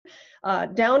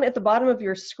Down at the bottom of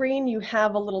your screen, you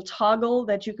have a little toggle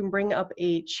that you can bring up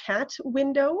a chat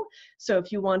window. So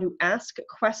if you want to ask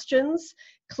questions,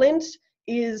 Clint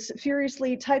is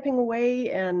furiously typing away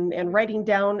and writing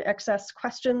down excess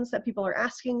questions that people are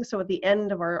asking. So at the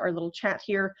end of our little chat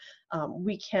here,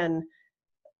 we can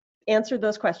answer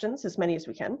those questions, as many as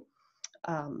we can.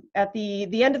 At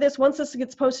the end of this, once this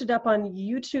gets posted up on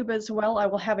YouTube as well, I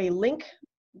will have a link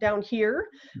down here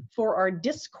for our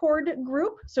Discord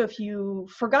group. So if you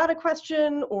forgot a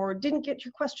question or didn't get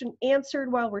your question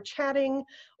answered while we're chatting,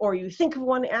 or you think of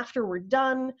one after we're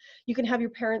done, you can have your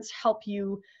parents help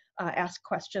you ask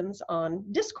questions on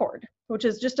Discord, which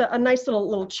is just a nice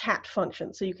little chat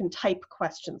function. So you can type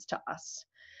questions to us.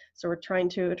 So we're trying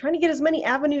to get as many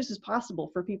avenues as possible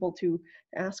for people to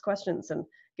ask questions and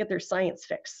get their science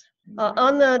fix.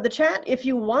 On the chat, if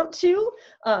you want to,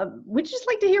 we'd just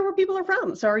like to hear where people are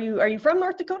from. So are you from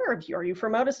North Dakota, or are you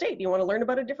from out of state? Do you want to learn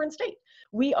about a different state?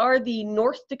 We are the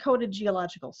North Dakota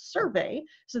Geological Survey,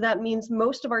 so that means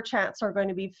most of our chats are going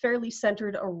to be fairly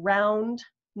centered around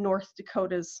North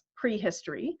Dakota's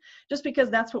prehistory, just because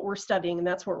that's what we're studying and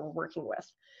that's what we're working with.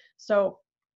 So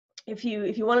if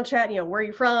you want to chat, where are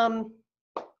you from,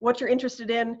 what you're interested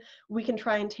in, we can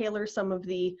try and tailor some of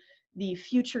the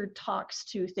future talks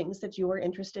to things that you are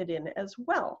interested in as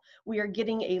well. We are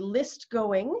getting a list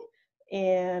going,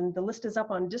 and the list is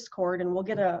up on Discord, and we'll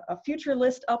get a future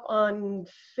list up on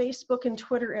Facebook and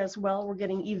Twitter as well. We're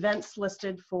getting events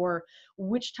listed for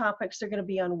which topics are going to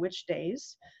be on which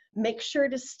days. Make sure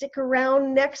to stick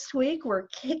around next week. We're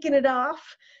kicking it off.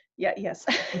 Yes.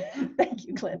 Thank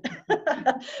you, Clint.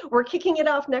 We're kicking it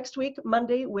off next week,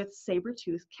 Monday, with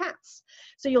saber-toothed cats.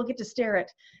 So you'll get to stare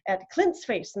at Clint's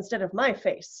face instead of my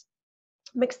face.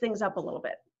 Mix things up a little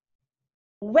bit.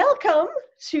 Welcome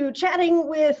to Chatting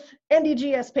with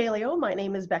NDGS Paleo. My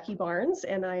name is Becky Barnes,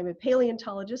 and I'm a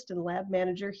paleontologist and lab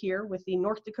manager here with the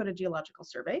North Dakota Geological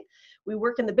Survey. We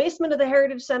work in the basement of the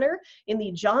Heritage Center in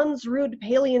the Johns Rood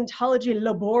Paleontology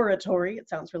Laboratory. It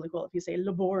sounds really cool if you say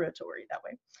laboratory that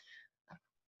way.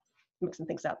 Mixing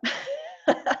things up.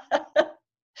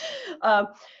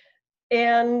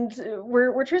 And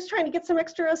we're just trying to get some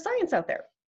extra science out there.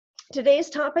 Today's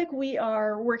topic, we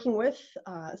are working with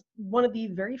one of the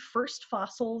very first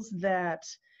fossils that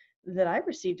I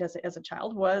received as a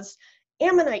child was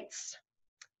ammonites.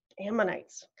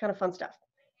 Ammonites, kind of fun stuff.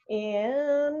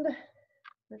 And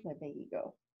where'd my baby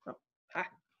go? Oh, hi.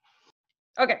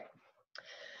 Okay.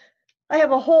 I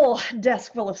have a whole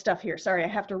desk full of stuff here. Sorry, I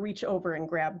have to reach over and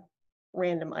grab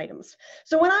random items.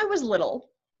 So when I was little,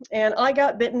 and I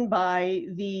got bitten by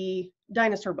the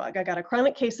dinosaur bug. I got a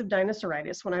chronic case of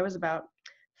dinosauritis when I was about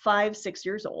 5-6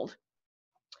 years old.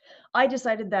 I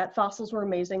decided that fossils were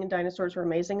amazing and dinosaurs were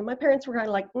amazing, and my parents were kind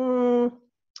of like,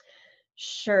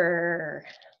 sure,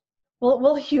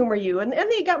 we'll humor you. And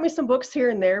they got me some books here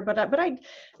and there, but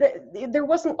there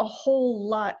wasn't a whole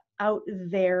lot out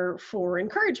there for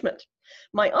encouragement.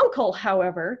 My uncle,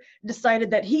 however, decided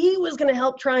that he was going to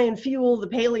help try and fuel the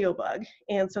paleo bug.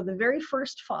 And so the very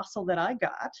first fossil that I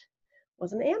got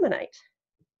was an ammonite.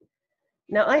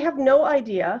 Now, I have no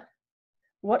idea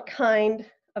what kind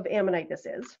of ammonite this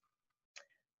is.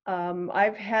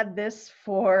 I've had this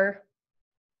for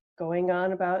going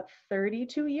on about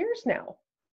 32 years now.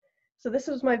 So this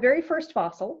was my very first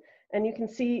fossil. And you can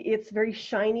see it's very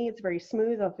shiny, it's very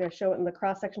smooth. I'll show it in the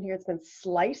cross section here. It's been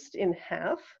sliced in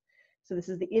half. So this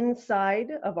is the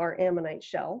inside of our ammonite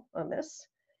shell on this.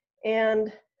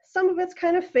 And some of it's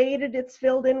kind of faded, it's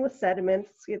filled in with sediment.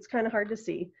 It's kind of hard to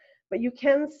see, but you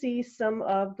can see some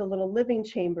of the little living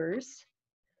chambers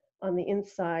on the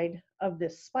inside of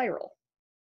this spiral.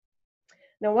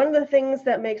 Now, one of the things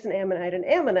that makes an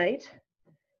ammonite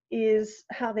is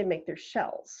how they make their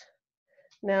shells.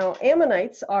 Now,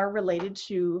 ammonites are related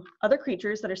to other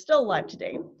creatures that are still alive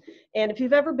today. And if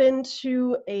you've ever been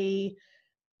to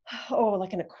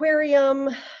like an aquarium,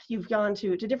 you've gone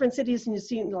to different cities and you've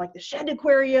seen like the Shed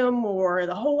Aquarium or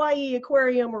the Hawaii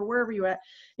Aquarium or wherever you're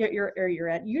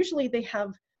at, usually they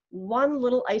have one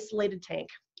little isolated tank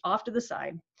off to the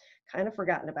side, kind of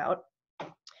forgotten about,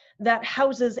 that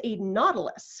houses a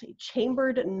nautilus, a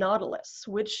chambered nautilus,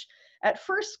 which at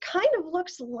first kind of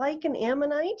looks like an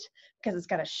ammonite because it's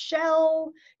got a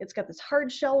shell, it's got this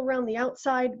hard shell around the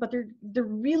outside, but they're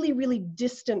really, really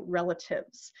distant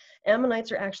relatives.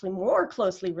 Ammonites are actually more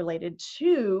closely related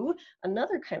to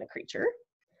another kind of creature.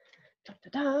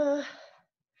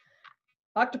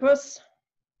 Octopus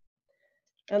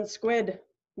and squid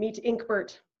meet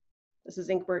inkbert. This is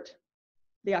inkbert.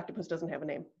 The octopus doesn't have a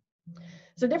name.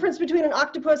 So difference between an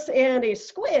octopus and a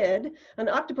squid, an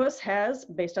octopus has,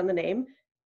 based on the name,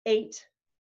 8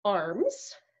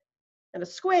 arms, And a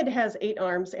squid has 8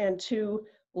 arms and 2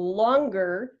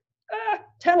 longer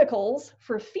tentacles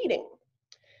for feeding.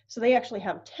 So they actually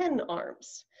have 10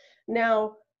 arms.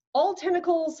 Now, all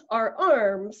tentacles are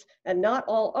arms, and not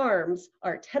all arms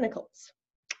are tentacles.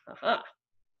 Aha.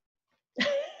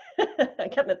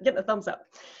 getting a thumbs up.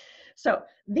 So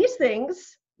these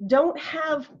things don't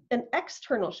have an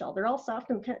external shell. They're all soft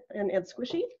and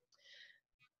squishy.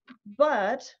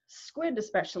 But squid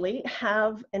especially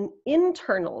have an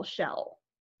internal shell.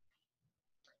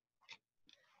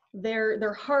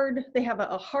 They're hard. They have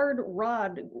a hard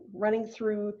rod running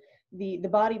through the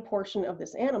body portion of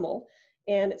this animal,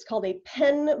 and it's called a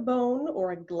pen bone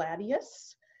or a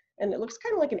gladius, and it looks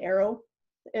kind of like an arrow.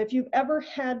 If you've ever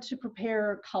had to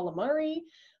prepare calamari,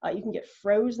 you can get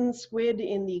frozen squid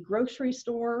in the grocery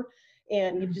store,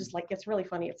 and you just like, it's really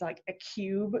funny. It's like a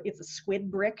cube. It's a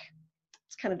squid brick.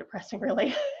 It's kind of depressing,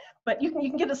 really, but you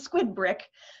can get a squid brick,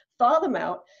 thaw them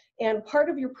out, and part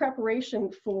of your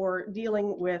preparation for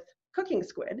dealing with cooking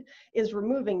squid is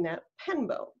removing that pen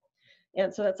bone.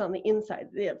 And so that's on the inside.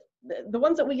 The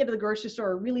ones that we get at the grocery store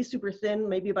are really super thin,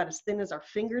 maybe about as thin as our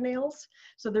fingernails.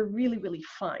 So they're really, really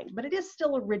fine, but it is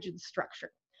still a rigid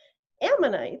structure.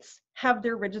 Ammonites have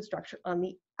their rigid structure on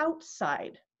the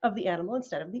outside of the animal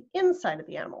instead of the inside of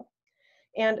the animal.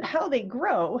 And how they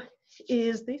grow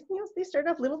is they start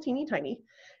off little teeny tiny,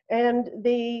 and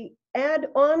they add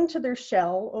on to their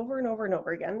shell over and over and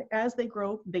over again as they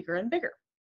grow bigger and bigger.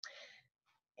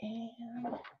 And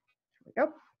here we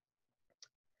go.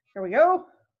 Here we go.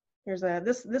 Here's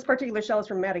this particular shell is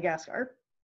from Madagascar.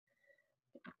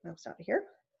 Now stop it here.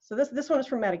 So this one is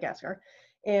from Madagascar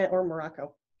or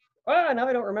Morocco. Oh, now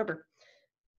I don't remember.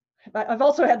 But I've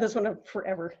also had this one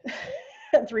forever,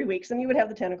 3 weeks, and you would have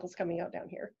the tentacles coming out down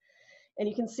here. And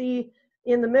you can see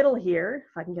in the middle here,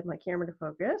 if I can get my camera to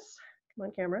focus. Come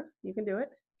on, camera, you can do it.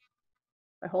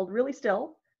 I hold really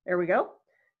still. There we go.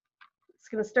 It's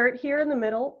going to start here in the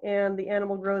middle, and the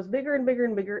animal grows bigger and bigger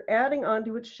and bigger, adding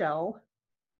onto its shell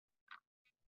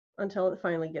until it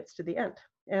finally gets to the end.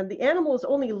 And the animal is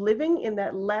only living in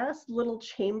that last little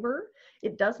chamber.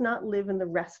 It does not live in the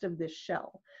rest of this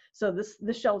shell. So this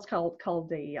shell is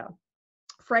called a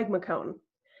phragmocone.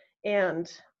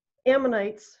 And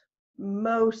ammonites,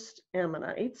 most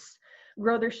ammonites,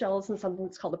 grow their shells in something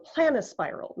that's called a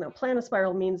planispiral. Now,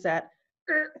 planispiral means that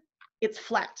it's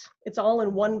flat. It's all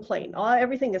in one plane.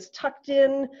 Everything is tucked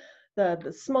in.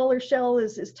 The smaller shell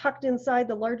is tucked inside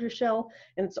the larger shell,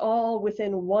 and it's all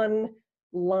within one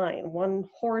line, one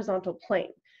horizontal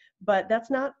plane. But that's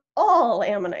not all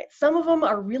ammonites. Some of them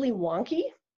are really wonky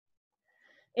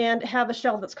and have a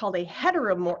shell that's called a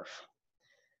heteromorph.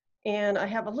 And I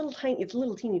have a little tiny, it's a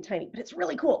little teeny tiny, but it's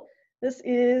really cool. This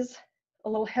is a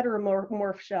little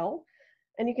heteromorph shell,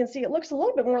 and you can see it looks a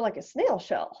little bit more like a snail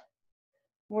shell,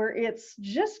 where it's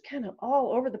just kind of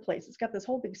all over the place. It's got this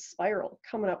whole big spiral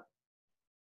coming up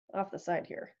off the side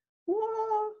here.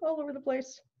 Whoa, all over the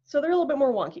place. So they're a little bit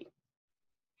more wonky.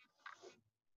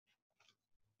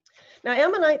 Now,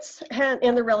 ammonites and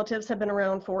their relatives have been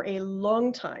around for a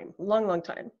long time, long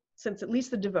time, since at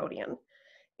least the Devonian.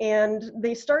 And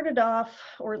they started off,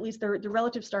 or at least the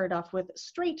relatives started off with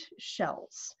straight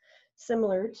shells,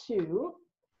 similar to,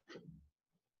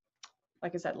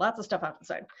 like I said, lots of stuff off the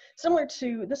side, similar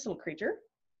to this little creature.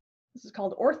 This is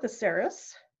called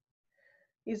Orthoceras.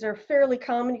 These are fairly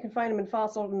common. You can find them in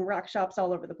fossil and rock shops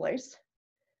all over the place.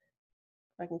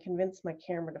 If I can convince my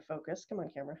camera to focus. Come on,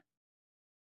 camera.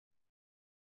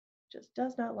 Just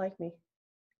does not like me.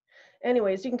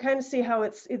 Anyways, you can kind of see how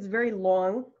it's very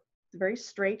long. It's very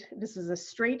straight. This is a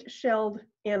straight-shelled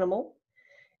animal.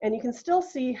 And you can still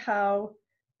see how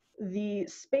the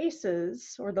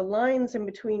spaces or the lines in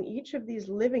between each of these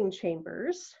living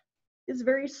chambers is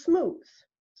very smooth.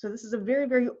 So this is a very,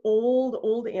 very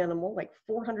old animal, like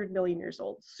 400 million years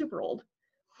old, super old.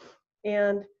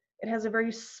 And it has a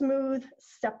very smooth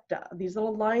septa. These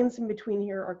little lines in between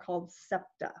here are called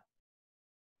septa.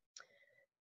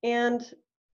 And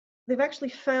they've actually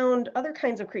found other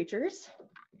kinds of creatures,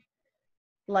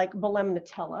 like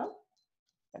Belemnitella.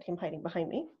 Got him hiding behind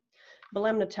me.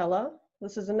 Belemnitella.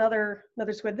 This is another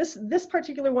squid. This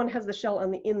particular one has the shell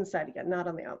on the inside again, not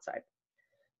on the outside.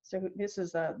 So this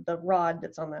is the rod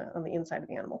that's on the inside of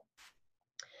the animal.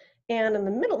 And in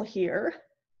the middle here,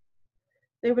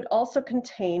 they would also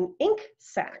contain ink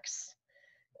sacs.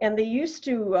 And they used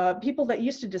to, people that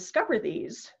used to discover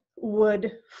these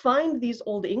would find these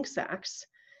old ink sacs,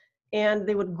 and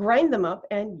they would grind them up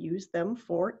and use them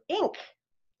for ink.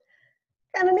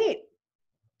 Kind of neat.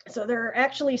 So there are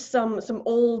actually some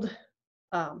old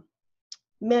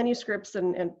manuscripts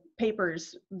and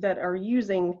papers that are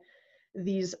using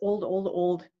these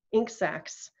old ink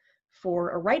sacs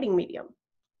for a writing medium.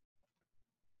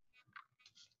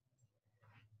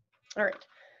 All right.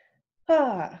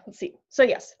 Let's see. So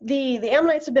yes, the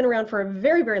ammonites have been around for a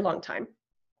very, very long time.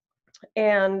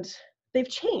 And they've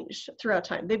changed throughout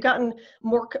time. They've gotten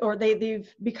more, or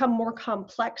they've become more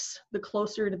complex the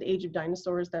closer to the age of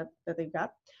dinosaurs that they've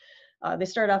got. They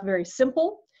started off very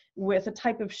simple with a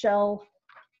type of shell,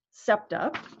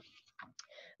 septa,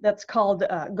 that's called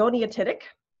goniotitic,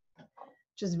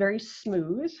 which is very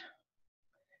smooth.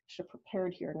 Should have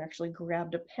prepared here and actually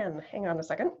grabbed a pen. Hang on a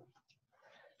second.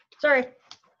 Sorry.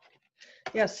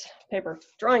 Yes, paper.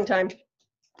 Drawing time.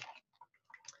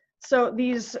 So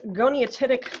these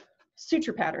goniotitic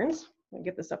suture patterns, let me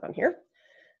get this up on here,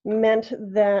 meant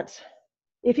that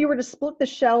if you were to split the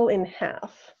shell in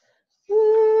half,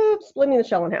 splitting the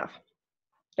shell in half,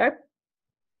 okay?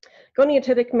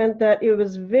 Goniotitic meant that it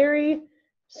was very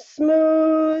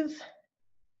smooth,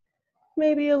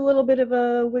 maybe a little bit of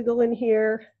a wiggle in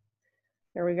here.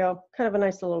 There we go, kind of a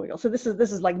nice little wiggle. So this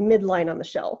is like midline on the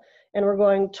shell, and we're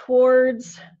going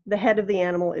towards the head of the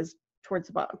animal is towards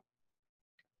the bottom.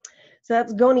 So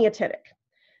that's goniotitic.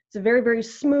 It's a very, very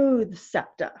smooth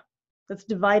septa that's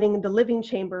dividing the living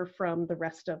chamber from the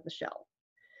rest of the shell.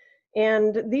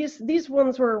 And these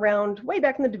ones were around way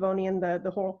back in the Devonian,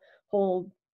 the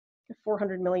whole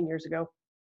 400 million years ago,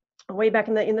 way back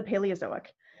in the Paleozoic.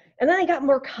 And then they got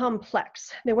more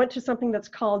complex. They went to something that's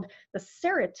called the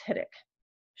ceratitic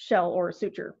shell or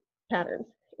suture pattern.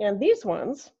 And these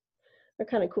ones are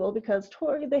kind of cool because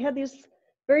they had these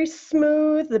very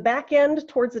smooth, the back end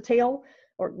towards the tail,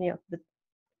 or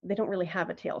they don't really have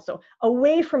a tail. So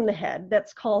away from the head,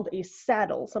 that's called a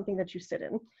saddle, something that you sit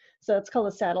in. So it's called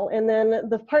a saddle. And then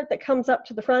the part that comes up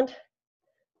to the front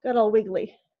got all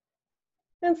wiggly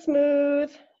and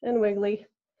smooth and wiggly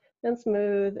and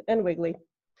smooth and wiggly.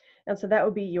 And so that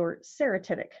would be your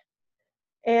ceratitic.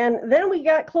 And then we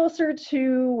got closer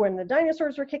to when the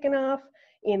dinosaurs were kicking off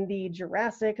in the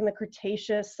Jurassic and the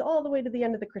Cretaceous, all the way to the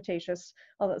end of the Cretaceous,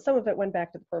 although some of it went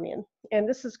back to the Permian. And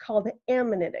this is called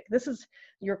ammonitic. This is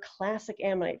your classic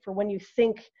ammonite for when you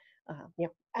think,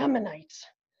 ammonite.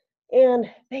 And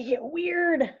they get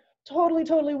weird, totally,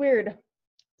 totally weird.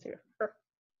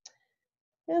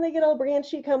 And they get all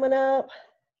branchy coming up,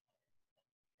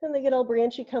 and they get all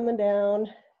branchy coming down,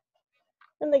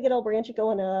 and they get all branchy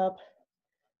going up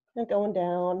and going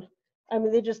down. I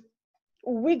mean, they just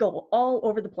wiggle all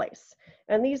over the place.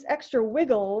 And these extra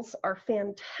wiggles are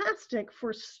fantastic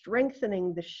for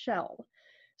strengthening the shell.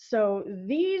 So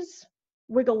these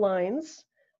wiggle lines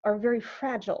are very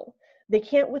fragile. They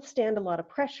can't withstand a lot of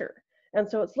pressure. And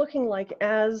so it's looking like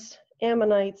as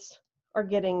ammonites are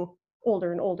getting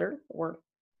older and older, or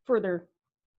further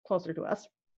closer to us,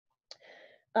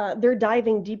 they're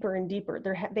diving deeper and deeper.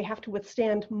 They have to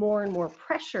withstand more and more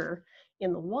pressure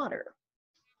in the water.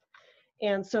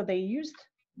 And so they used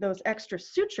those extra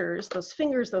sutures, those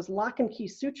fingers, those lock and key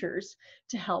sutures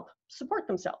to help support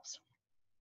themselves.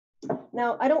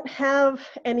 Now, I don't have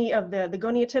any of the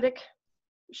goniotitic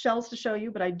shells to show you,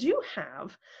 but I do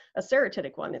have a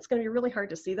ceratitic one. It's going to be really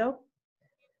hard to see though.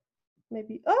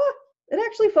 Maybe, it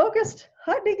actually focused.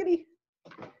 Hot diggity.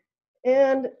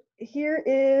 And here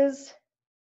is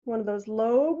one of those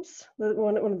lobes,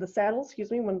 one of the saddles,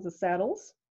 one of the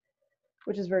saddles,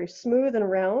 which is very smooth and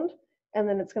round. And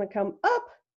then it's going to come up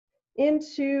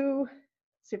into,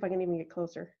 see if I can even get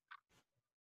closer.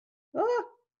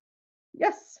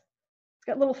 Yes, it's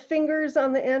got little fingers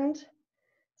on the end.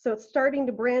 So it's starting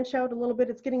to branch out a little bit.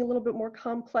 It's getting a little bit more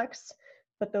complex,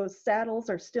 but those saddles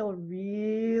are still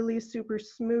really super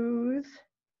smooth.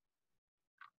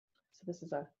 So this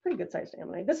is a pretty good sized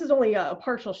ammonite. This is only a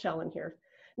partial shell in here.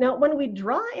 Now, when we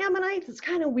draw ammonite, it's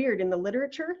kind of weird in the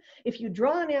literature. If you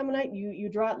draw an ammonite, you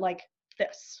draw it like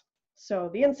this.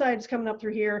 So the inside is coming up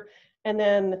through here, and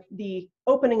then the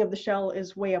opening of the shell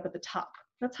is way up at the top.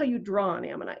 That's how you draw an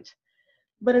ammonite.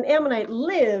 But an ammonite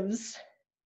lives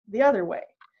the other way.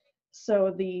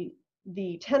 So the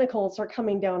tentacles are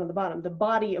coming down at the bottom. The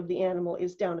body of the animal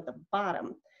is down at the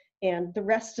bottom. And the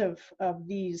rest of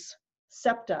these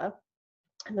septa,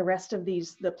 and the rest of the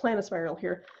planospiral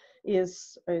here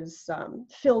is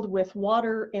filled with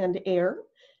water and air.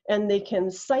 And they can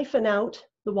siphon out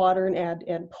the water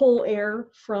and pull air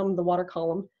from the water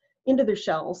column into their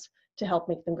shells to help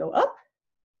make them go up.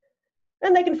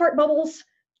 And they can fart bubbles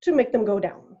to make them go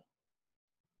down.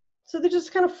 So they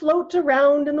just kind of float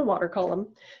around in the water column,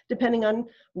 depending on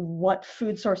what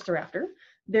food source they're after.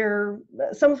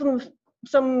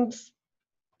 Some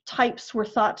types were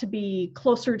thought to be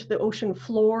closer to the ocean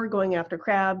floor, going after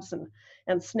crabs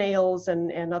and snails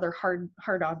and other hard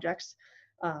objects.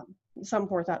 Some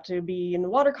were thought to be in the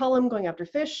water column going after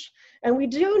fish. And we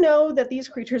do know that these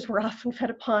creatures were often fed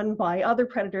upon by other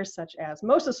predators such as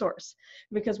mosasaurs,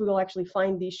 because we will actually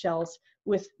find these shells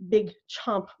with big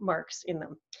chomp marks in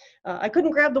them. I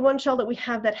couldn't grab the one shell that we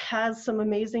have that has some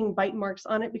amazing bite marks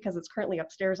on it because it's currently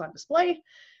upstairs on display.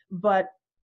 But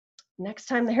next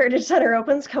time the Heritage Center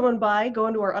opens, come on by, go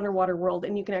into our underwater world,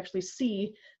 and you can actually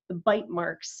see the bite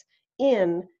marks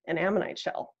in an ammonite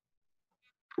shell.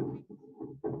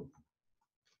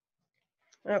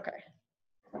 Okay.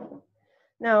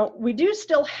 Now, we do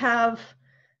still have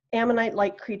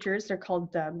ammonite-like creatures. They're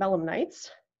called belemnites,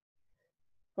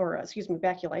 or excuse me,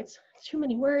 baculites. Too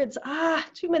many words.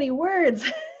 Too many words.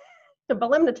 The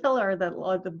belemnitella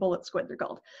are the bullet squid, they're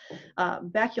called.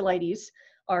 Baculites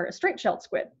are a straight-shelled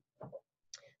squid.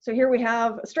 So here we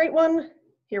have a straight one.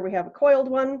 Here we have a coiled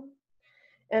one.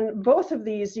 And both of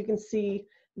these, you can see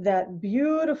that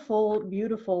beautiful,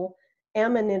 beautiful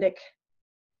ammonitic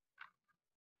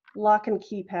lock and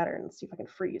key pattern. Let's see if I can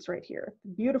freeze right here.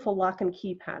 Beautiful lock and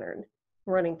key pattern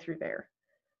running through there.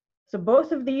 So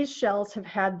both of these shells have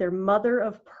had their mother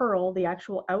of pearl, the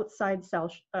actual outside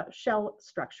shell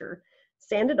structure,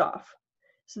 sanded off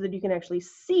so that you can actually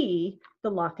see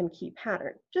the lock and key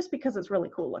pattern, just because it's really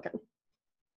cool looking.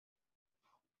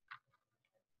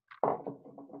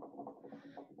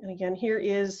 And again, here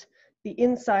is the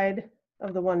inside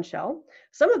of the one shell.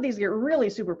 Some of these get really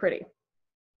super pretty.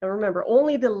 Now remember,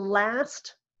 only the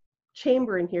last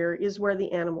chamber in here is where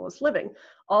the animal is living.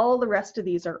 All the rest of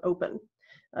these are open.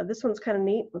 This one's kind of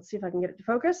neat. Let's see if I can get it to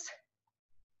focus.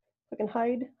 If I can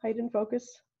hide in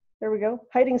focus. There we go.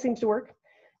 Hiding seems to work.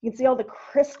 You can see all the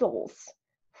crystals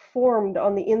formed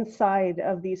on the inside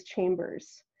of these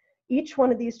chambers. Each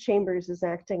one of these chambers is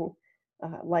acting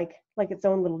like its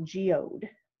own little geode.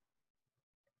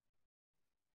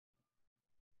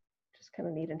 Just kind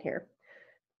of neat in here.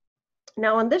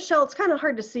 Now on this shell, it's kind of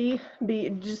hard to see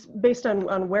just based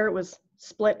on where it was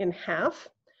split in half,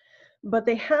 but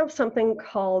they have something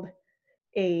called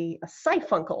a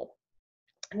siphuncle.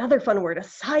 Another fun word, a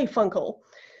siphuncle,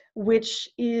 which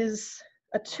is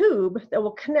a tube that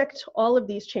will connect all of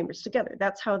these chambers together.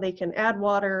 That's how they can add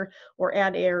water or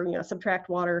add air, subtract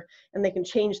water, and they can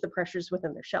change the pressures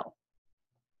within their shell.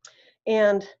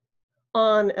 And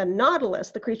on a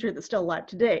nautilus, the creature that's still alive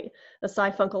today, the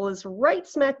siphuncle is right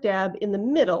smack dab in the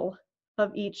middle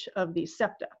of each of these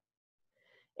septa.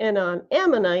 And on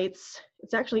ammonites,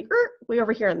 it's actually way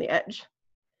over here on the edge.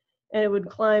 And it would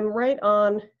climb right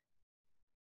on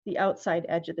the outside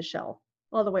edge of the shell,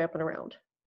 all the way up and around.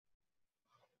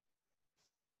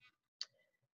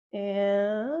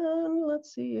 And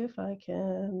let's see if I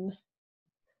can,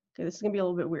 okay, this is gonna be a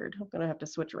little bit weird. I'm gonna have to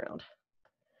switch around.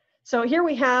 So here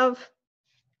we have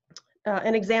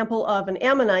an example of an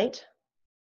ammonite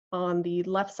on the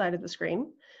left side of the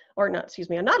screen, or not, excuse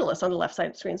me, a nautilus on the left side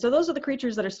of the screen. So those are the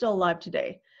creatures that are still alive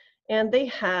today. And they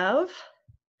have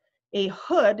a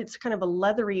hood. It's kind of a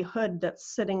leathery hood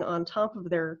that's sitting on top of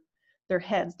their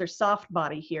heads, their soft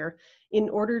body here, in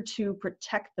order to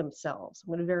protect themselves. I'm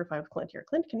going to verify with Clint here.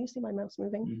 Clint, can you see my mouse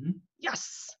moving? Mm-hmm.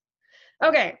 Yes.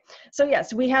 Okay, so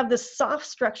yes, we have this soft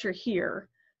structure here,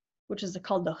 which is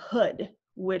called the hood,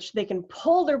 which they can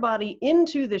pull their body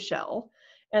into the shell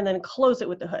and then close it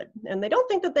with the hood. And they don't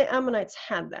think that the ammonites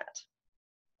had that.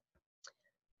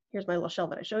 Here's my little shell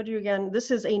that I showed you again.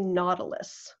 This is a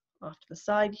nautilus off to the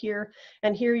side here.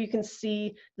 And here you can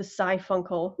see the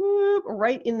siphuncle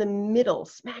right in the middle,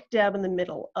 smack dab in the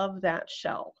middle of that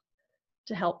shell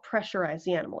to help pressurize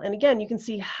the animal. And again, you can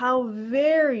see how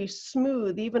very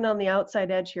smooth, even on the outside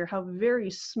edge here, how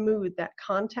very smooth that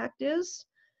contact is.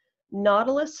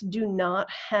 Nautilus do not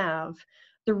have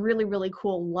the really, really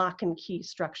cool lock and key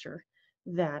structure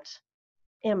that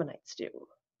ammonites do.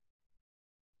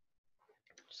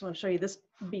 Just want to show you this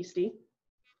beastie.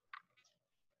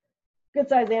 Good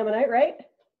size ammonite, right?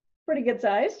 Pretty good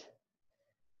sized.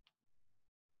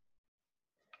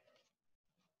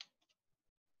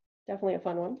 Definitely a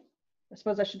fun one. I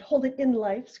suppose I should hold it in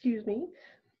life, excuse me.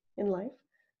 In life.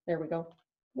 There we go.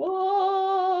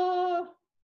 Whoa!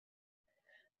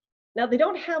 Now they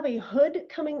don't have a hood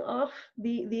coming off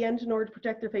the end in order to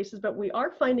protect their faces, but we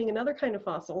are finding another kind of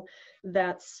fossil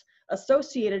that's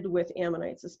associated with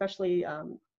ammonites, especially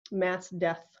mass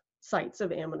death sites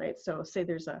of ammonites. So say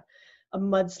there's a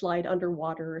mudslide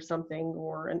underwater or something,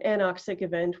 or an anoxic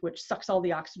event which sucks all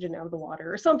the oxygen out of the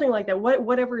water or something like that,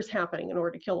 whatever is happening in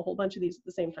order to kill a whole bunch of these at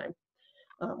the same time.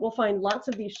 We'll find lots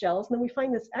of these shells, and then we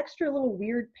find this extra little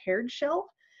weird paired shell.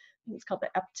 I think it's called the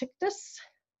Aptictus.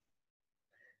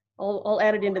 I'll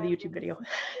add it into the YouTube video,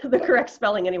 the correct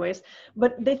spelling anyways.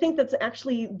 But they think that's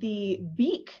actually the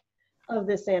beak of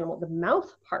this animal, the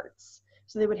mouth parts.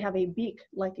 So they would have a beak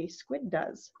like a squid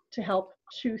does to help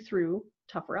chew through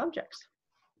tougher objects.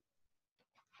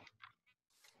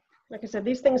 Like I said,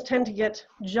 these things tend to get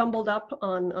jumbled up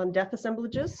on death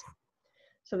assemblages.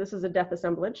 So this is a death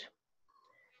assemblage.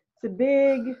 It's a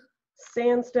big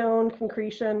sandstone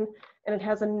concretion, and it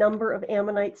has a number of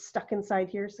ammonites stuck inside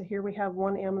here. So here we have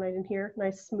one ammonite in here,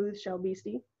 nice smooth shell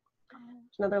beastie.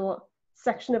 There's another little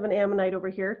section of an ammonite over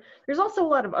here. There's also a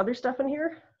lot of other stuff in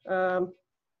here.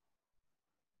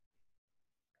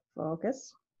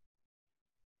 Focus,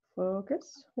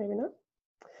 maybe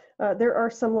not. There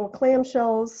are some little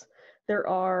clamshells. There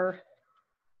are,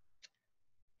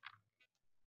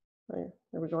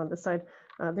 there we go on this side.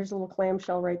 There's a little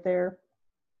clamshell right there.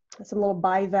 Some little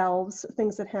bivalves,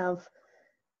 things that have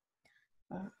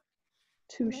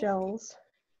 2 shells.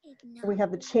 We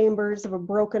have the chambers of a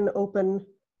broken open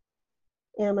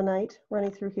ammonite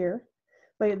running through here.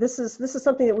 But this is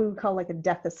something that we would call like a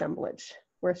death assemblage,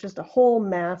 where it's just a whole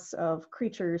mass of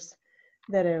creatures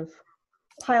that have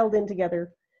piled in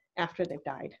together after they've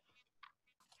died.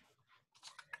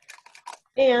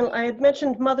 And I had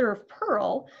mentioned mother of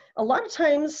pearl. A lot of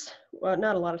times, well,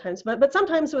 not a lot of times, but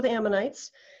sometimes with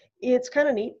ammonites, it's kind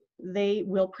of neat. They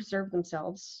will preserve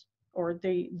themselves, or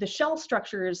the shell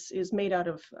structure is made out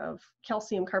of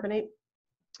calcium carbonate,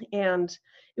 and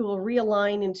it will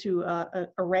realign into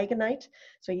aragonite.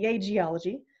 So yay,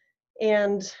 geology.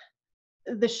 And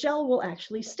the shell will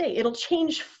actually stay. It'll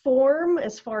change form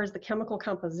as far as the chemical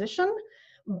composition,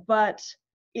 but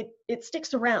it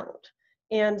sticks around.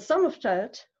 And some of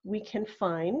that we can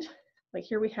find, like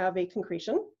here we have a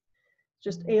concretion,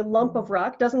 just a lump of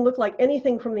rock. Doesn't look like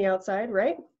anything from the outside,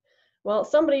 right? Well,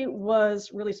 somebody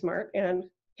was really smart and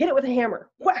hit it with a hammer,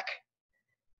 whack,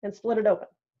 and split it open.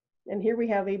 And here we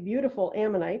have a beautiful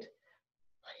ammonite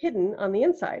hidden on the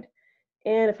inside.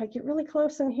 And if I get really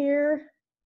close in here,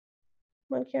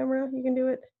 come on camera, you can do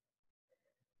it.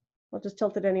 I'll just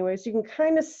tilt it anyway. So you can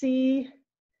kind of see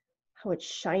how it's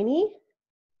shiny.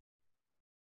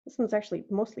 This one's actually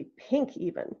mostly pink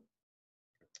even.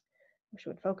 Wish it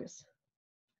would focus.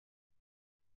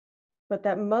 But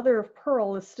that mother of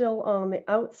pearl is still on the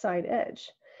outside edge.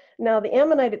 Now the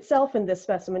ammonite itself in this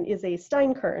specimen is a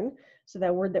steinkern, so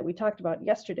that word that we talked about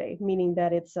yesterday, meaning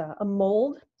that it's a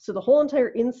mold. So the whole entire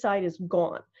inside is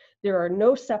gone. There are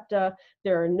no septa,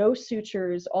 there are no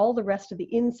sutures, all the rest of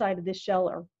the inside of this shell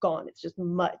are gone. It's just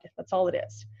mud, that's all it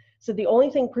is. So the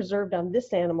only thing preserved on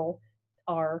this animal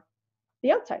are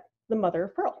the outside, the mother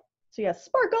of pearl. So yes,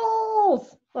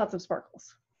 sparkles, lots of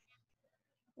sparkles.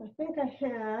 I think I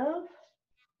have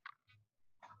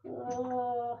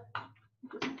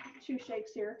just 2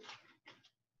 shakes here.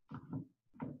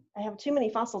 I have too many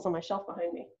fossils on my shelf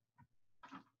behind me.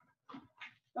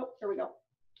 Oh, there we go.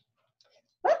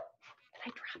 Ah, did I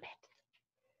drop it?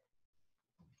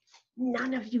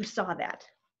 None of you saw that.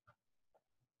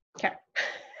 Okay.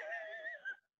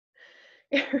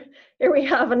 Here we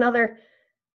have another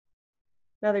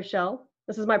shell.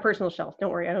 This is my personal shelf.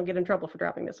 Don't worry, I don't get in trouble for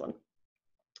dropping this one.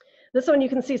 This one you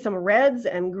can see some reds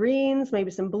and greens,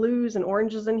 maybe some blues and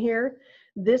oranges in here.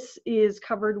 This is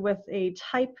covered with a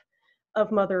type of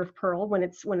mother of pearl when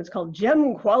it's called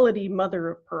gem quality mother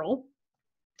of pearl.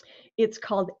 It's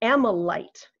called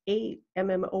ammolite,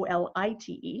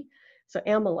 A-M-M-O-L-I-T-E. So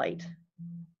ammolite.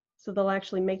 So they'll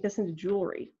actually make this into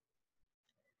jewelry.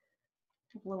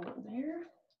 Blow one there.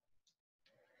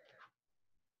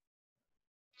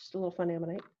 Just a little fun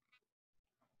ammonite.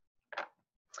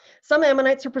 Some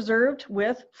ammonites are preserved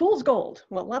with fool's gold.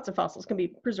 Well, lots of fossils can be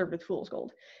preserved with fool's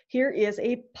gold. Here is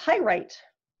a pyrite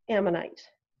ammonite.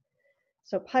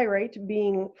 So pyrite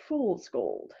being fool's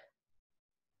gold.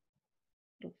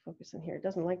 Don't focus in here. It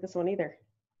doesn't like this one either.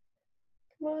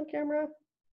 Come on, camera.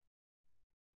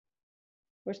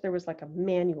 Wish there was like a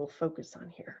manual focus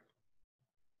on here.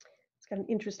 It's got an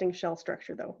interesting shell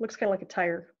structure though. Looks kind of like a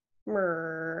tire.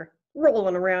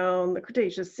 Rolling around the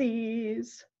Cretaceous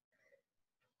seas.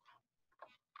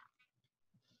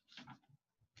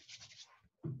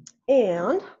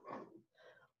 And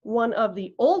one of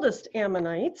the oldest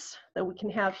ammonites that we can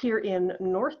have here in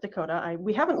North Dakota,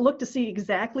 we haven't looked to see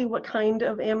exactly what kind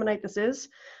of ammonite this is.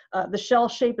 The shell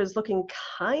shape is looking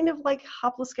kind of like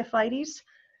Hoploscaphites,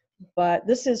 but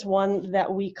this is one that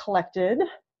we collected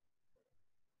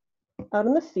out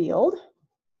in the field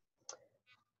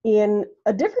in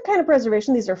a different kind of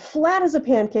preservation. These are flat as a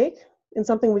pancake in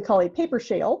something we call a paper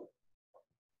shale.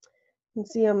 You can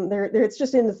see them there. It's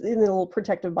just in the little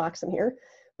protective box in here,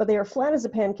 but they are flat as a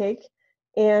pancake.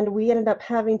 And we ended up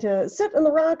having to sit on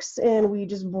the rocks, and we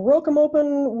just broke them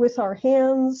open with our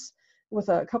hands with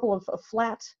a couple of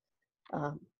flat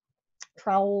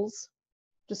trowels,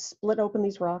 just split open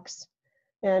these rocks.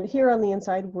 And here on the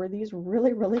inside were these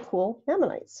really, really cool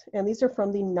ammonites. And these are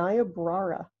from the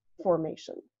Niobrara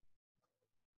Formation,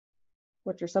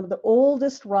 which are some of the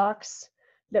oldest rocks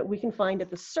that we can find at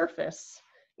the surface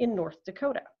in North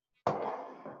Dakota.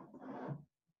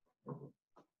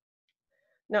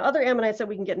 Now, other ammonites that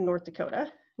we can get in North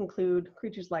Dakota include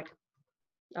creatures like,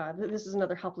 this is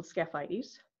another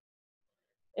Hoploscaphites.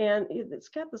 And it's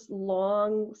got this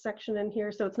long section in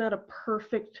here, so it's not a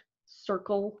perfect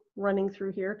circle running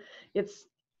through here. It's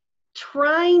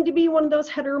trying to be one of those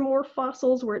heteromorph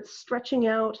fossils where it's stretching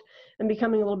out and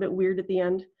becoming a little bit weird at the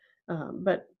end.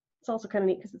 But it's also kind of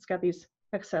neat because it's got these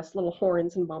excess little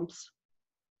horns and bumps.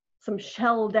 Some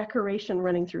shell decoration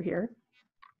running through here.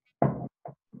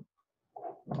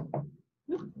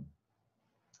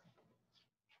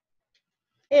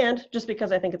 And just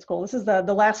because I think it's cool, this is the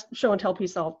last show and tell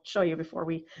piece I'll show you before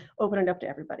we open it up to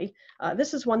everybody.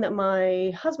 This is one that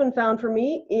my husband found for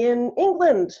me in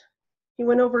England. He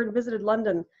went over and visited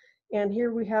London. And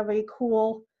here we have a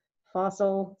cool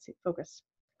fossil. Let's see, focus.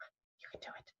 You can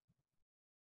do it.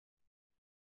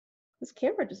 This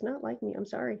camera does not like me, I'm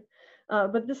sorry.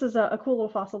 But this is a cool little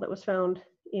fossil that was found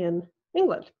in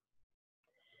England.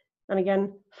 And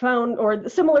again, found, or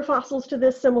similar fossils to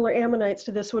this, similar ammonites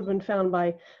to this would have been found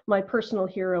by my personal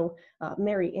hero,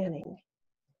 Mary Anning,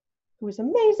 who is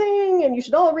amazing, and you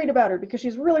should all read about her because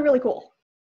she's really, really cool.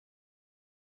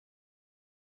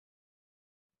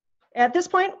 At this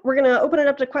point, we're gonna open it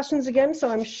up to questions again, so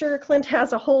I'm sure Clint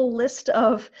has a whole list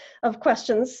of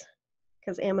questions,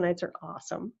 because ammonites are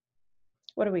awesome.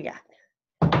 What do we got?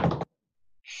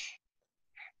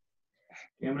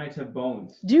 Ammonites have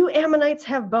bones. Do ammonites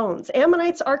have bones?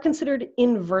 Ammonites are considered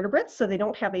invertebrates, so they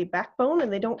don't have a backbone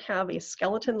and they don't have a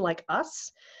skeleton like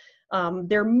us.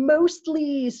 They're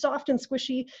mostly soft and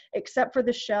squishy, except for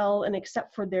the shell and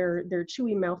except for their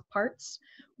chewy mouth parts.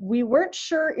 We weren't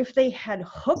sure if they had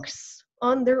hooks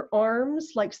on their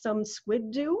arms like some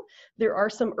squid do. There are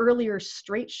some earlier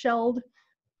straight-shelled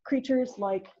creatures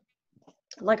like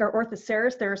our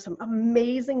Orthoceras. There are some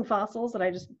amazing fossils that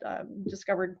I just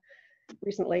discovered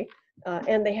recently,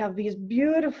 and they have these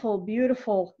beautiful,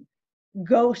 beautiful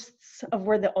ghosts of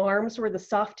where the arms, where the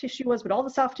soft tissue was, but all the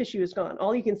soft tissue is gone.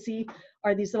 All you can see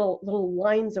are these little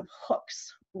lines of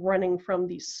hooks running from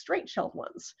these straight-shelled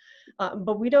ones.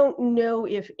 But we don't know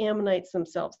if ammonites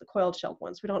themselves, the coiled-shelled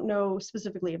ones, we don't know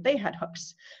specifically if they had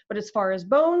hooks. But as far as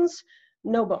bones,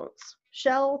 no bones.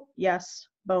 Shell, yes.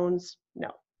 Bones,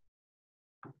 no.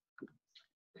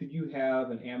 Could you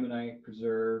have an ammonite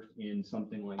preserved in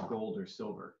something like gold or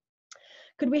silver?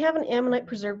 Could we have an ammonite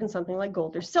preserved in something like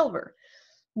gold or silver?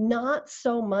 Not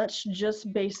so much,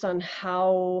 just based on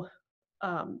how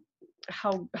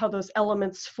those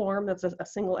elements form. That's a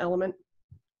single element.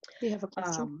 Do you have a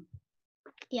question?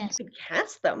 Yes. You could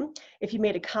cast them. If you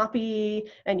made a copy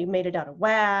and you made it out of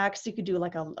wax, you could do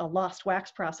like a lost wax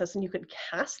process and you could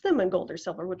cast them in gold or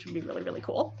silver, which would be really, really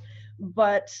cool.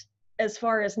 But as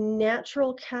far as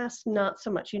natural cast, not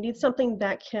so much. You need something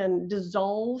that can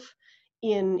dissolve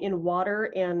in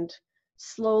water and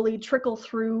slowly trickle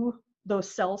through those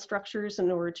cell structures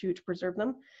in order to preserve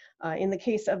them. In the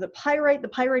case of the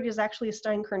pyrite is actually a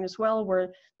steinkern as well,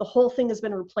 where the whole thing has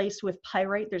been replaced with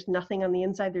pyrite. There's nothing on the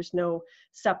inside. There's no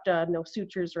septa, no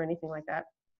sutures or anything like that.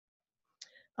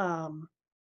 So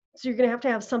you're going to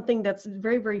have something that's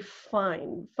very, very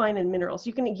fine in minerals.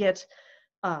 You can get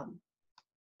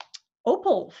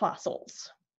opal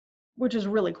fossils, which is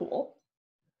really cool.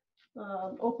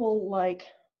 Opal like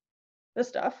this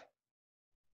stuff.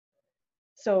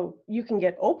 So you can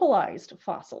get opalized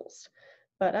fossils,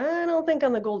 but I don't think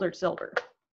on the gold or silver.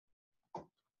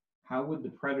 How would the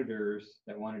predators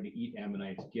that wanted to eat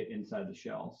ammonites get inside the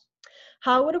shells?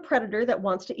 How would a predator that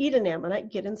wants to eat an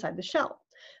ammonite get inside the shell?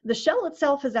 The shell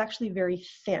itself is actually very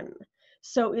thin,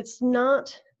 so it's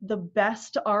not the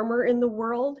best armor in the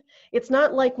world. It's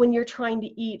not like when you're trying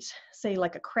to eat, say,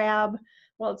 like a crab.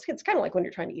 Well, it's kind of like when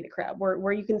you're trying to eat a crab,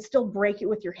 where you can still break it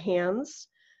with your hands.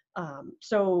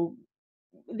 So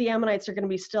the ammonites are going to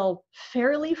be still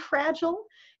fairly fragile,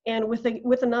 and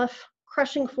with enough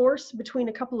crushing force between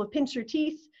a couple of pincer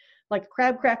teeth, like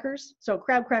crab crackers. So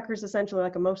crab crackers essentially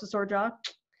like a mosasaur jaw.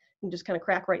 You can just kind of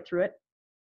crack right through it.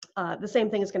 The same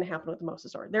thing is going to happen with the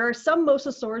mosasaur. There are some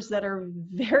mosasaurs that are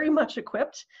very much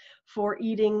equipped for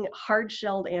eating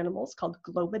hard-shelled animals called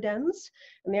globidens,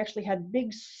 and they actually had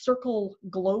big circle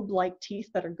globe-like teeth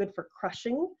that are good for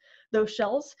crushing those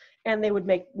shells, and they would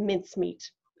make mincemeat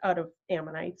out of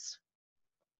ammonites.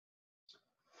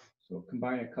 So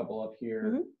combine a couple up here.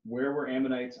 Mm-hmm. Where were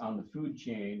ammonites on the food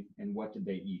chain and what did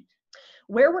they eat?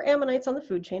 where were ammonites on the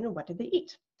food chain and what did they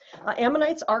eat?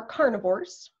 Ammonites are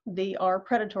carnivores. They are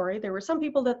predatory. There were some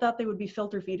people that thought they would be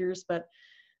filter feeders, but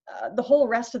the whole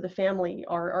rest of the family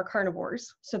are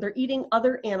carnivores. So they're eating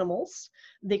other animals.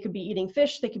 They could be eating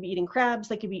fish, they could be eating crabs,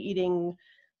 they could be eating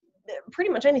pretty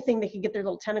much anything they could get their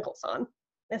little tentacles on.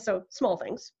 And so small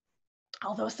things.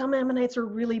 Although some ammonites are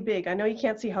really big. I know you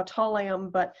can't see how tall I am,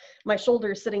 but my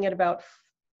shoulder is sitting at about,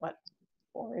 what,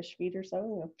 4-ish feet or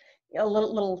so? A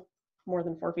little more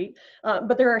than 4 feet.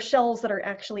 But there are shells that are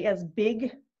actually as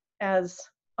big as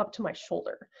up to my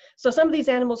shoulder. So some of these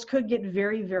animals could get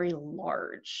very, very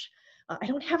large. I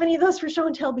don't have any of those for show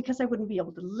and tell because I wouldn't be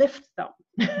able to lift them.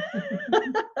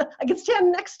 I could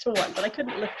stand next to one, but I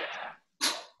couldn't lift it.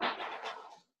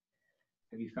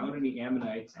 Have you found any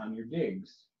ammonites on your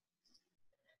digs?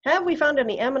 Have we found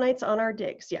any ammonites on our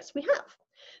digs? Yes, we have.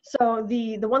 So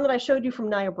the one that I showed you from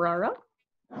Niobrara,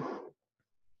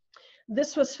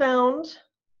 this was found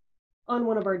on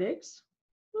one of our digs.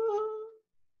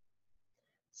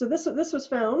 So this was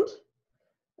found.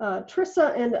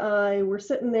 Trissa and I were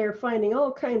sitting there finding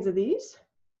all kinds of these.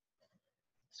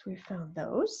 So we found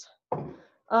those.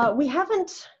 We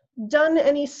haven't done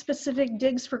any specific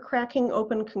digs for cracking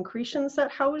open concretions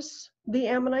that house the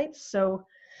ammonites, so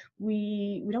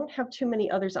we don't have too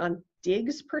many others on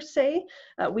digs per se.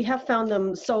 We have found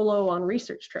them solo on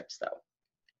research trips though.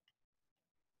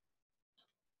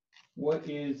 What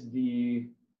is the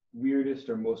weirdest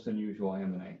or most unusual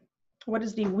ammonite? What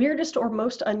is the weirdest or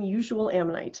most unusual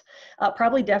ammonite?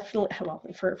 Probably definitely, well,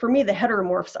 for me, the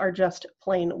heteromorphs are just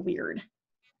plain weird.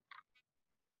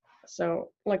 So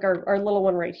like our little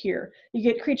one right here, you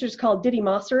get creatures called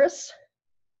Didymoceras,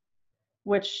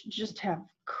 which just have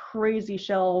crazy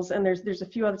shells. And there's a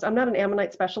few others. I'm not an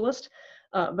ammonite specialist,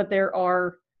 but there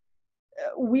are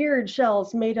weird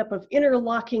shells made up of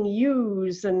interlocking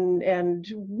U's and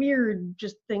weird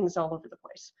just things all over the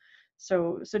place.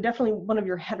 So definitely one of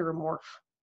your heteromorph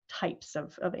types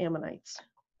of ammonites.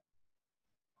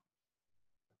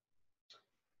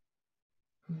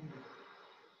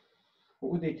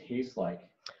 What would they taste like?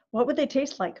 What would they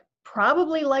taste like?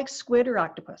 Probably like squid or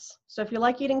octopus. So if you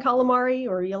like eating calamari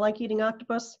or you like eating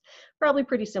octopus, probably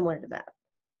pretty similar to that.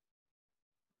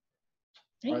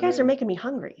 You guys are making me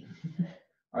hungry.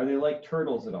 Are they like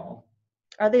turtles at all?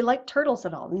 Are they like turtles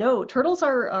at all? No, turtles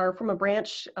are from a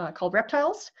branch called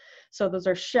reptiles. So those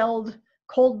are shelled,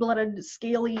 cold-blooded,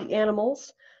 scaly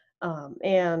animals.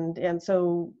 And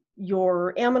so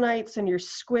your ammonites and your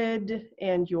squid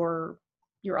and your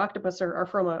octopus are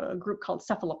from a group called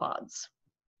cephalopods.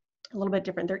 A little bit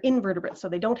different. They're invertebrates, so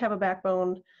they don't have a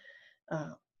backbone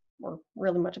or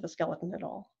really much of a skeleton at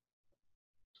all.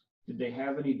 Did they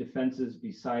have any defenses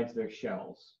besides their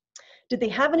shells? Did they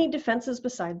have any defenses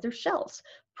besides their shells?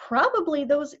 Probably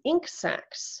those ink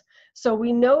sacs. So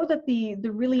we know that the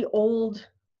really old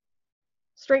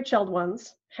straight-shelled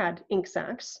ones had ink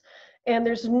sacs, and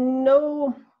there's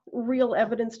no real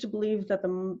evidence to believe that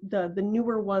the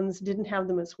newer ones didn't have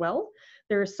them as well.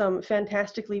 There are some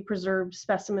fantastically preserved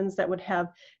specimens that would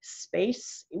have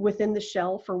space within the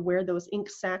shell for where those ink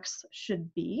sacs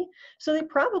should be. So they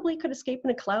probably could escape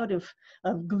in a cloud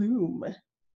of gloom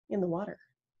in the water.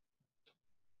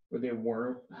 Were they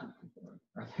warm?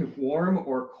 Are they warm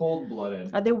or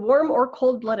cold-blooded? Are they warm or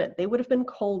cold-blooded? They would have been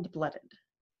cold-blooded.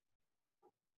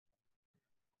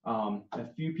 A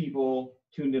few people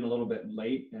tuned in a little bit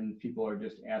late, and people are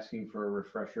just asking for a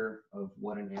refresher of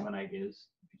what an ammonite is.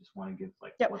 If you just want to give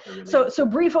like what they're really. So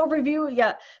brief overview,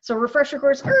 yeah. So refresher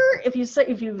course.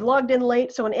 If you logged in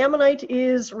late, so an ammonite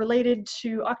is related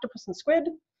to octopus and squid.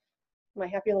 My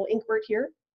happy little inkbird here.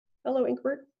 Hello,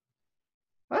 inkbird.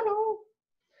 Hello.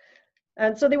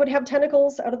 And so they would have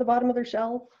tentacles out of the bottom of their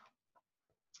shell,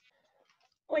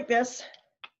 like this,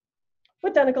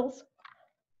 with tentacles.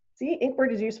 See,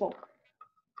 inkbird is useful.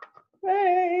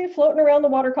 Hey, floating around the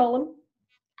water column.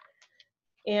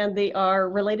 And they are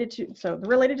related to, so they're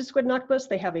related to squid and octopus.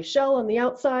 They have a shell on the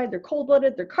outside. They're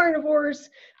cold-blooded. They're carnivores.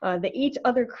 They eat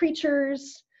other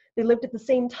creatures. They lived at the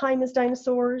same time as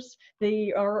dinosaurs.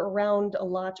 They are around a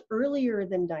lot earlier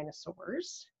than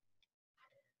dinosaurs.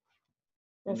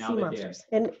 And now sea they're monsters.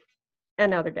 dead.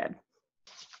 And now they're dead.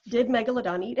 Did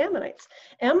Megalodon eat ammonites?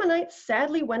 Ammonites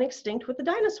sadly went extinct with the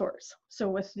dinosaurs. So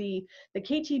with the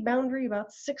KT boundary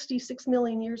about 66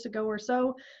 million years ago or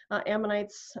so,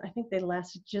 ammonites, I think they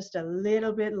lasted just a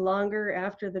little bit longer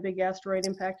after the big asteroid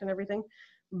impact and everything,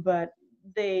 but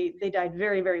they died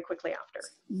very, very quickly after.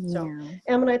 Yeah. So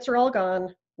ammonites are all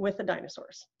gone with the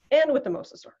dinosaurs and with the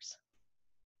mosasaurs.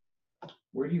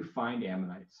 Where do you find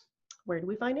ammonites? Where do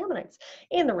we find ammonites?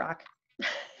 In the rock.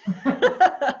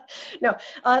 No,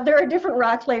 there are different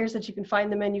rock layers that you can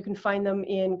find them in. You can find them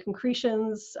in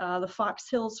concretions, the Fox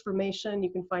Hills Formation.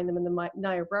 You can find them in the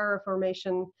Niobrara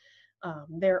Formation.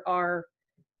 There are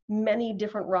many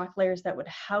different rock layers that would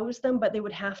house them, but they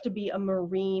would have to be a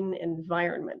marine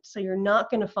environment. So you're not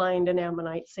going to find an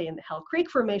ammonite, say, in the Hell Creek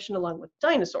Formation along with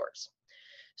dinosaurs.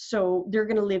 So they're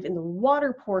going to live in the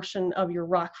water portion of your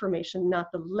rock formation,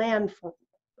 not the land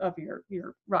of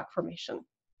your rock formation.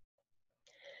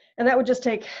 And that would just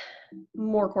take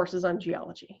more courses on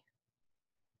geology.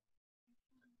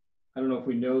 I don't know if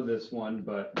we know this one,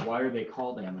 but why are they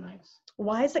called ammonites?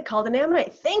 Why is it called an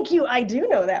ammonite? Thank you, I do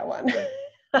know that one.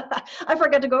 I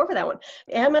forgot to go over that one.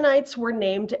 Ammonites were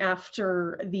named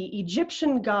after the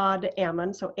Egyptian god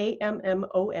Ammon, so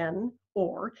A-M-M-O-N,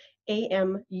 or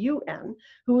A-M-U-N,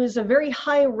 who is a very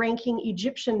high-ranking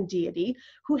Egyptian deity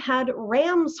who had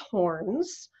ram's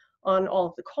horns on all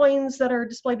of the coins that are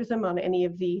displayed with him, on any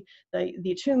of the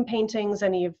tomb paintings,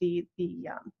 any of the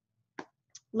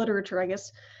literature, I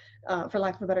guess, for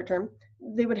lack of a better term.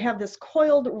 They would have this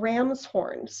coiled ram's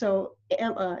horn. So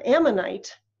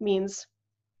ammonite means,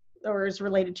 or is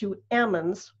related to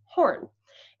Ammon's horn.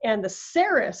 And the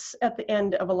Ceres at the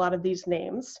end of a lot of these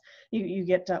names, you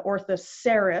get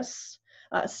Orthoceres.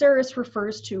 Ceres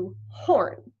refers to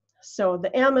horn. So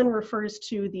the Ammon refers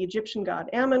to the Egyptian god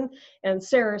Ammon, and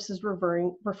Ceres is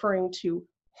referring to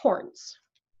horns.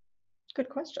 Good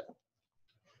question.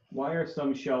 Why are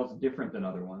some shells different than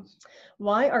other ones?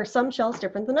 Why are some shells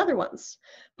different than other ones?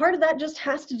 Part of that just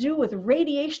has to do with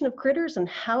radiation of critters and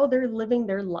how they're living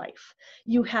their life.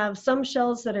 You have some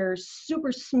shells that are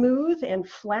super smooth and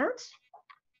flat.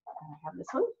 I have this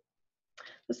one.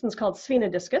 This one's called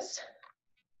Sphenodiscus.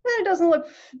 It doesn't look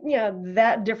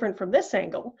that different from this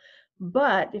angle,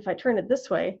 but if I turn it this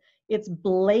way, it's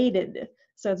bladed.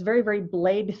 So it's very, very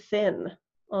blade thin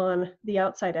on the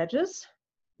outside edges.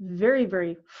 Very,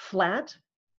 very flat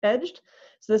edged.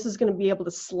 So this is going to be able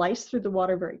to slice through the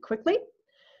water very quickly.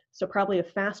 So probably a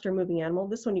faster moving animal.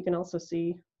 This one you can also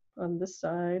see on this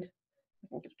side. I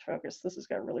can get a focus. This has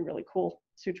got really, really cool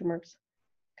suture marks.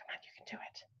 Come on, you can do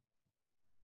it.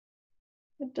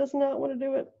 It does not want to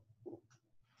do it.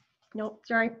 Nope,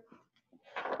 sorry.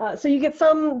 So you get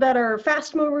some that are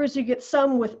fast movers. You get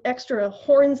some with extra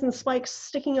horns and spikes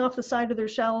sticking off the side of their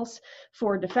shells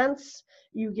for defense.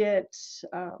 You get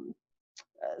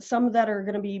some that are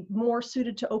going to be more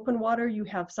suited to open water. You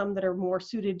have some that are more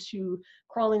suited to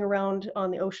crawling around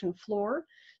on the ocean floor.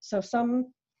 So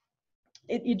some,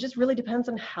 it just really depends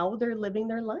on how they're living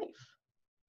their life.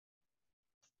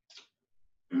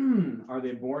 Are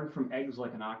they born from eggs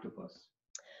like an octopus?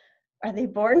 Are they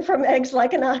born from eggs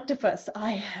like an octopus?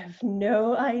 I have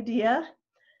no idea.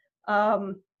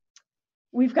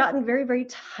 We've gotten very, very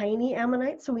tiny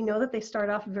ammonites, so we know that they start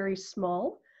off very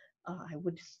small. I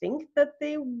would think that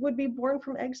they would be born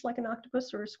from eggs like an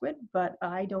octopus or a squid, but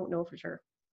I don't know for sure.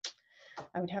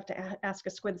 I would have to ask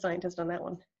a squid scientist on that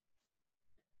one.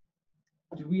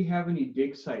 Do we have any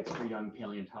dig sites for young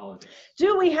paleontologists?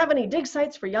 Do we have any dig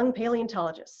sites for young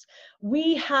paleontologists?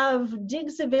 We have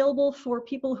digs available for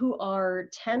people who are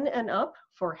 10 and up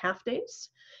for half days,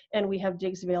 and we have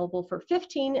digs available for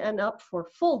 15 and up for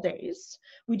full days.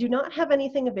 We do not have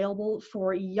anything available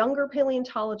for younger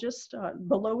paleontologists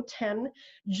below 10,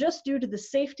 just due to the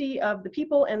safety of the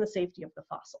people and the safety of the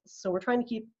fossils. So we're trying to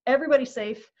keep everybody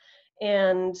safe,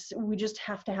 and we just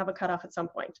have to have a cutoff at some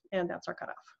point, and that's our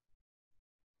cutoff.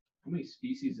 How many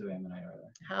species of ammonite are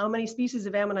there? How many species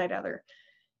of ammonite are there?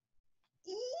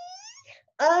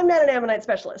 I'm not an ammonite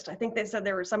specialist. I think they said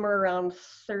there were somewhere around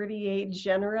 38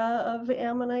 genera of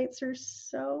ammonites or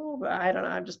so. But I don't know.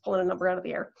 I'm just pulling a number out of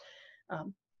the air.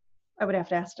 I would have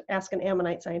to ask an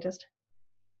ammonite scientist.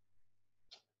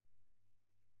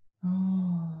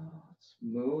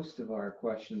 Most of our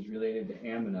questions related to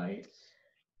ammonites.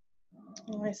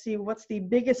 I see. What's the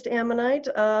biggest ammonite?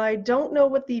 I don't know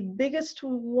what the biggest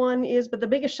one is, but the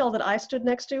biggest shell that I stood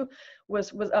next to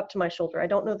was up to my shoulder. I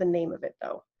don't know the name of it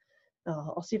though.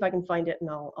 I'll see if I can find it and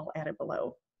I'll add it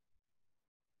below.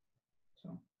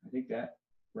 So I think that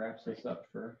wraps us up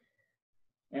for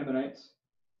ammonites.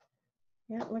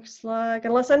 Yeah, it looks like,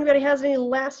 unless anybody has any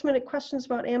last minute questions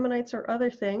about ammonites or other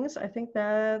things, I think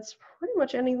that's pretty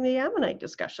much ending the ammonite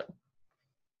discussion.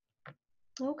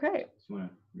 Okay. Just want to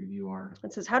review our.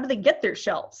 It says, how do they get their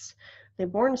shells? Are they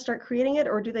born and start creating it,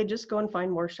 or do they just go and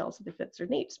find more shells that fits their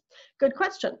needs? Good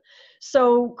question.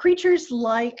 So creatures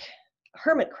like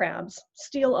hermit crabs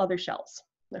steal other shells.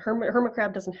 The hermit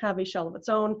crab doesn't have a shell of its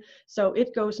own, so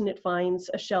it goes and it finds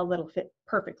a shell that'll fit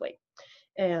perfectly.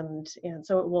 And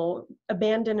so it will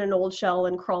abandon an old shell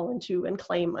and crawl into and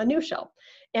claim a new shell.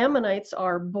 Ammonites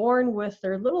are born with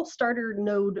their little starter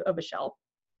node of a shell,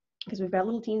 because we've got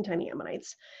little teeny tiny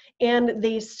ammonites, and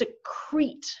they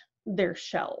secrete their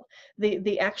shell.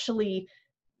 They actually,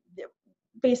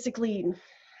 basically,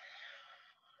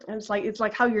 it's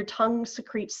like how your tongue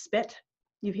secretes spit.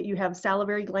 You have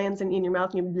salivary glands in your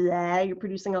mouth, and you're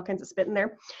producing all kinds of spit in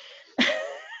there.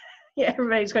 Yeah,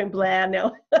 everybody's going blah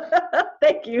now.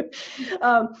 Thank you.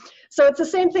 So it's the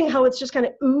same thing, how it's just kind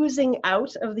of oozing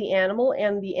out of the animal,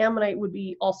 and the ammonite would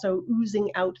be also oozing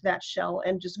out that shell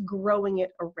and just growing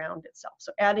it around itself.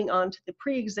 So adding on to the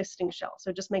pre-existing shell. So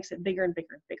it just makes it bigger and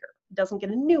bigger and bigger. It doesn't get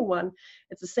a new one.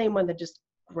 It's the same one that just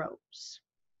grows.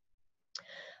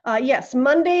 Yes,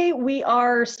 Monday we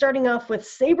are starting off with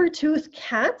saber-toothed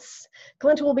cats.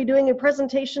 Clint will be doing a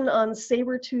presentation on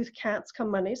saber-toothed cats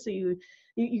come Monday, so you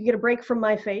get a break from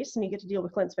my face and you get to deal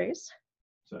with Clint's face.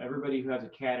 So everybody who has a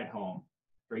cat at home,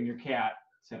 bring your cat,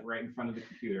 set it right in front of the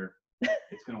computer.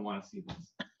 It's going to want to see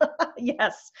this.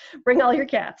 Yes, bring all your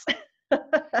cats.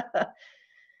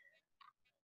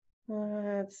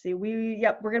 Let's see,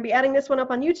 we're going to be adding this one up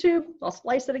on YouTube. I'll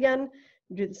splice it again,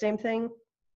 do the same thing.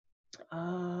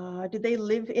 Did they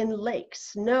live in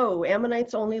lakes? No,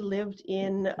 ammonites only lived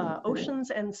in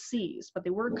oceans and seas, but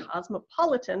they were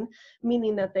cosmopolitan,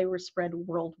 meaning that they were spread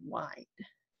worldwide.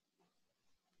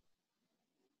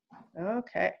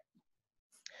 Okay.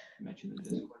 Mention the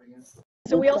Discord again.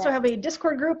 So we also have a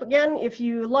Discord group. Again, if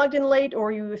you logged in late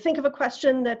or you think of a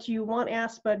question that you want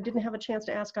asked but didn't have a chance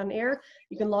to ask on air,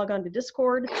 you can log on to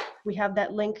Discord. We have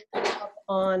that link up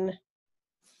on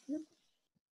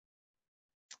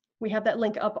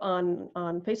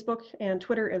Facebook and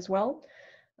Twitter as well.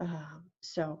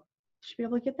 So you should be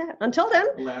able to get that. Until then.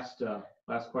 Last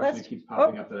question that keeps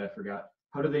popping up that I forgot.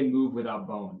 How do they move without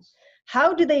bones?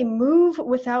 How do they move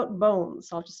without bones?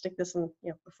 I'll just stick this in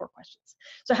before questions.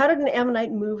 So how did an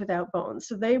ammonite move without bones?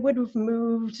 So they would have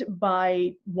moved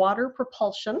by water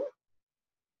propulsion.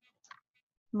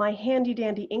 My handy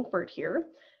dandy Inkbert here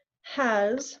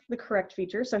has the correct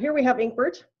feature. So here we have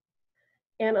Inkbert,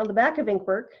 and on the back of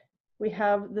Inkbert, we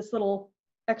have this little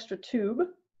extra tube,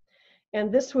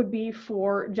 and this would be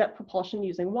for jet propulsion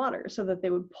using water, so that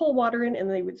they would pull water in and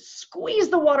they would squeeze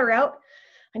the water out.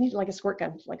 I need like a squirt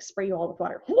gun to like spray you all with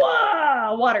water.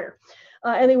 Whoa, water.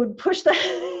 And they would push that,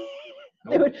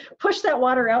 they would push that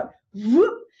water out,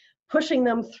 whoop, pushing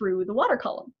them through the water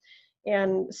column.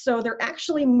 And so they're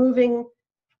actually moving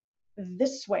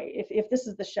this way. If this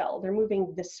is the shell, they're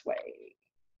moving this way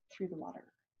through the water.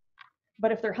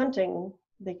 But if they're hunting,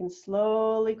 they can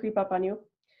slowly creep up on you,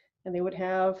 and they would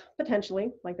have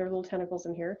potentially like their little tentacles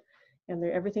in here, and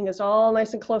everything is all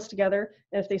nice and close together.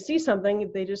 And if they see something,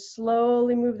 they just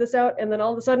slowly move this out, and then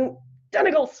all of a sudden,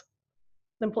 tentacles,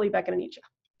 then pull you back in and eat you,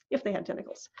 if they had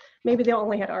tentacles. Maybe they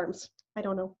only had arms. I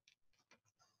don't know.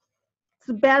 It's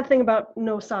the bad thing about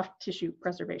no soft tissue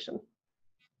preservation.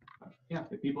 Yeah,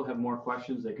 if people have more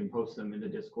questions, they can post them into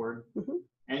Discord. Mm-hmm.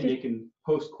 And they can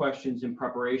post questions in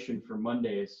preparation for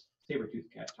Monday's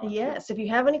saber-toothed cat talk. Yes, if you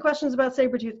have any questions about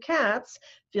saber-toothed cats,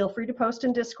 feel free to post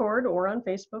in Discord or on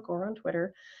Facebook or on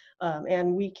Twitter,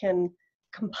 and we can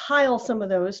compile some of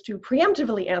those to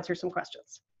preemptively answer some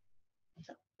questions.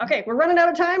 So, okay, we're running out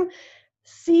of time.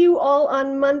 See you all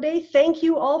on Monday. Thank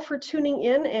you all for tuning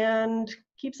in, and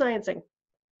keep sciencing.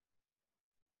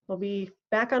 We'll be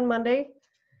back on Monday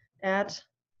at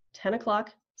 10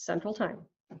 o'clock Central Time.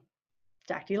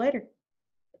 Talk to you later.